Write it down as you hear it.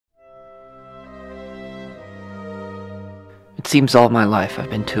It seems all my life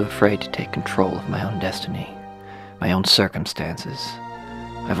I've been too afraid to take control of my own destiny, my own circumstances.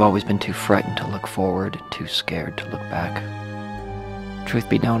 I've always been too frightened to look forward and too scared to look back. Truth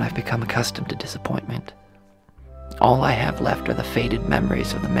be known, I've become accustomed to disappointment. All I have left are the faded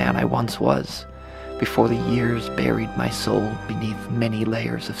memories of the man I once was, before the years buried my soul beneath many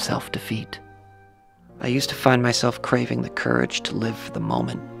layers of self-defeat. I used to find myself craving the courage to live for the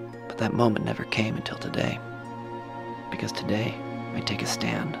moment, but that moment never came until today. Because today, I take a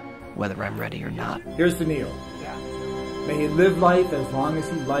stand, whether I'm ready or not. Here's the Neil. Yeah. May he live life as long as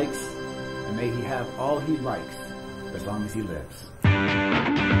he likes, and may he have all he likes as long as he lives.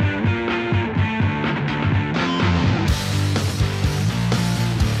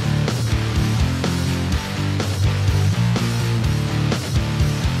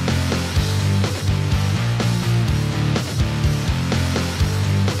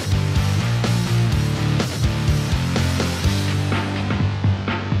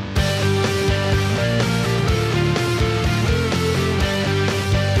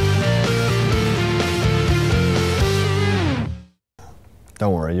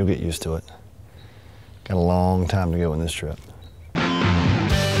 Don't worry, you'll get used to it. Got a long time to go in this trip.